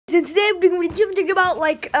And today we're going to be talking about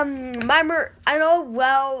my merch. I know,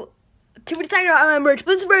 well, too many talking about my merch,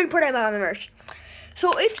 but this is very important about my merch.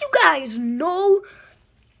 So if you guys know,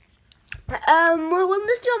 when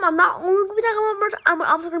this film, I'm not only going to be talking about merch. I'm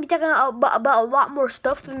also going to be talking about a lot more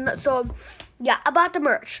stuff. So yeah, about the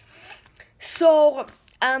merch. So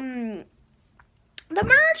the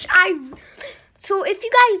merch So if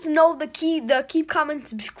you guys know the keep, comment,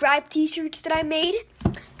 subscribe t-shirts that I made,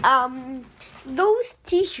 those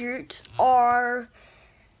t-shirts are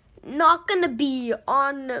not gonna be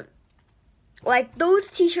on, those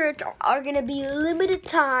t-shirts are gonna be limited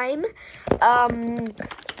time.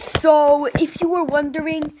 So if you were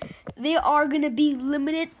wondering, they are gonna be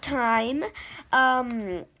limited time.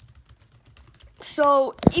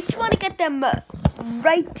 So if you want to get them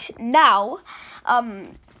right now,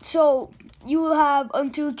 so you will have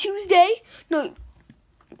until Tuesday,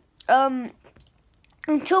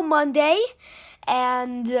 until Monday,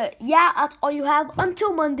 and yeah, that's all you have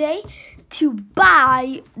until Monday to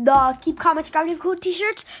buy the Keep Comment Subscribing Cool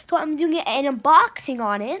t-shirts. So I'm doing an unboxing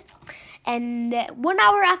on it, and 1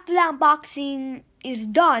 hour after the unboxing is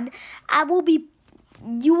done,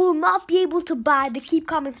 you will not be able to buy the Keep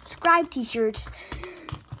Comment Subscribe t-shirts.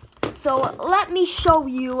 So let me show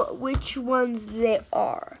you which ones they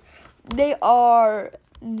are. They are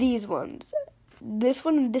these ones. This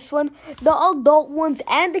one and this one. The adult ones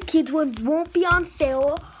and the kids ones won't be on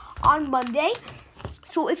sale on Monday.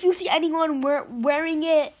 So if you see anyone wearing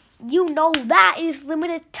it, you know that it is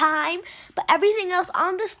limited time. But everything else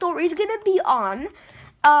on the store is going to be on.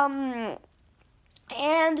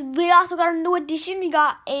 And we also got a new addition. We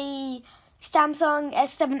got a Samsung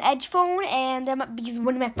S7 Edge phone, and because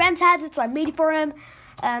one of my friends has it, so I made it for him.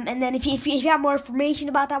 And then if you have more information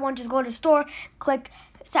about that one, just go to the store, click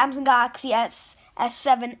Samsung Galaxy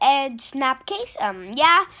S7 Edge snap case.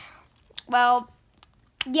 Yeah, well,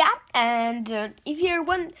 yeah, and if you're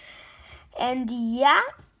one, and yeah,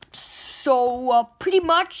 so pretty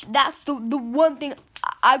much that's the one thing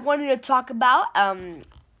I wanted to talk about.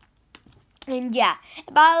 And yeah,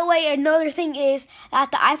 by the way, another thing is that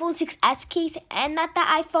the iPhone 6s case and that the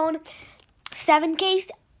iPhone 7 case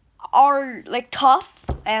are tough,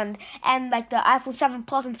 and the iPhone 7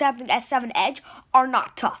 Plus and Samsung S7 Edge are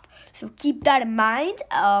not tough. So keep that in mind.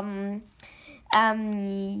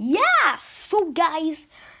 Yeah. So guys,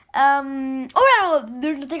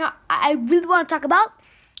 there's the thing I really want to talk about.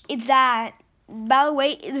 It's that, by the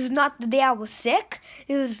way, this is not the day I was sick.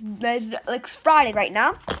 It's Friday right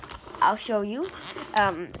now. I'll show you.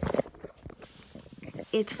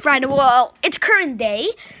 It's Friday. Well, it's current day.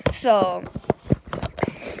 So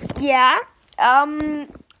yeah.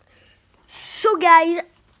 So guys,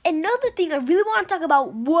 another thing I really want to talk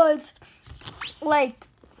about was I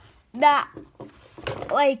don't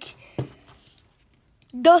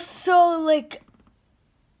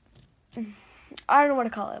know what to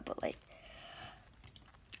call it, but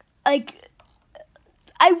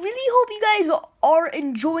I really hope you guys are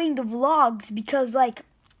enjoying the vlogs, because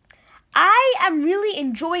I am really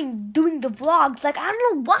enjoying doing the vlogs. I don't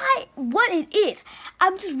know what it is.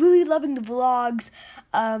 I'm just really loving the vlogs.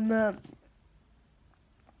 I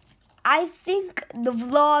think the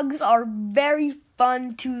vlogs are very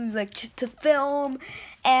fun to to film,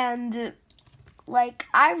 and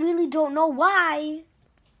I really don't know why.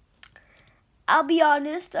 I'll be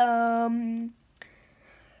honest.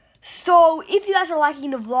 So if you guys are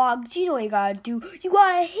liking the vlogs, you know what you gotta do. You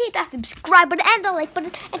gotta hit that subscribe button and the like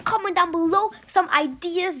button, and comment down below some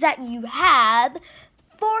ideas that you have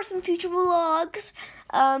for some future vlogs.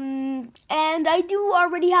 And I do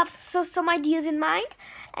already have some ideas in mind,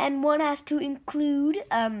 and one has to include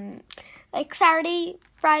Saturday,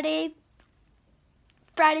 Saturday,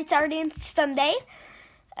 and Sunday.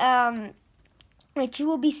 You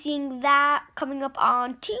will be seeing that coming up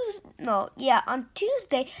on on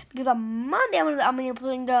Tuesday, because on Monday I'm gonna be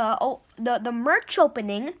putting the merch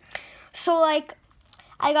opening. So I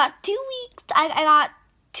got 2 weeks. I got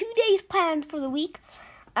 2 days planned for the week.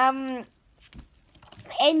 And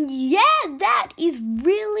yeah, that is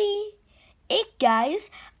really it, guys.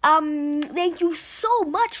 Thank you so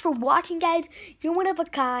much for watching, guys. You're one of a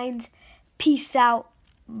kind. Peace out.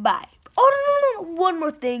 Bye. Oh no, one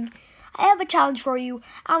more thing. I have a challenge for you.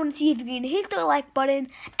 I want to see if you can hit the like button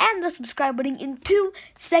and the subscribe button in 2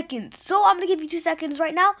 seconds. So I'm going to give you 2 seconds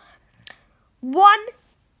right now. 1,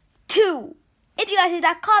 2. If you guys hit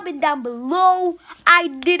that, comment down below. I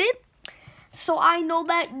did it. So I know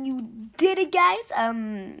that you did it, guys.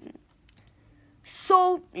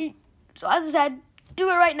 So as I said, do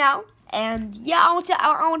it right now. And yeah, I want to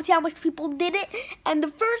see how much people did it. And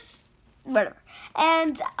the first, whatever.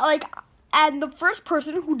 And And the first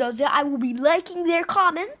person who does it, I will be liking their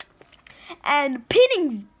comment and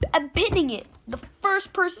pinning it. The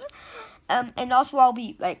first person, and also I'll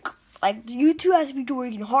be like YouTube has a feature where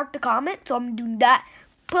you can heart the comment, so I'm doing that.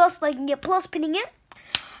 Plus liking it, plus pinning it.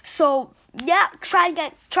 So yeah, try and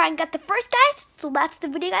get the first, guys. So that's the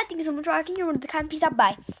video, guys. Thank you so much for watching. You're one of the kind. Peace out.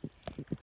 Bye.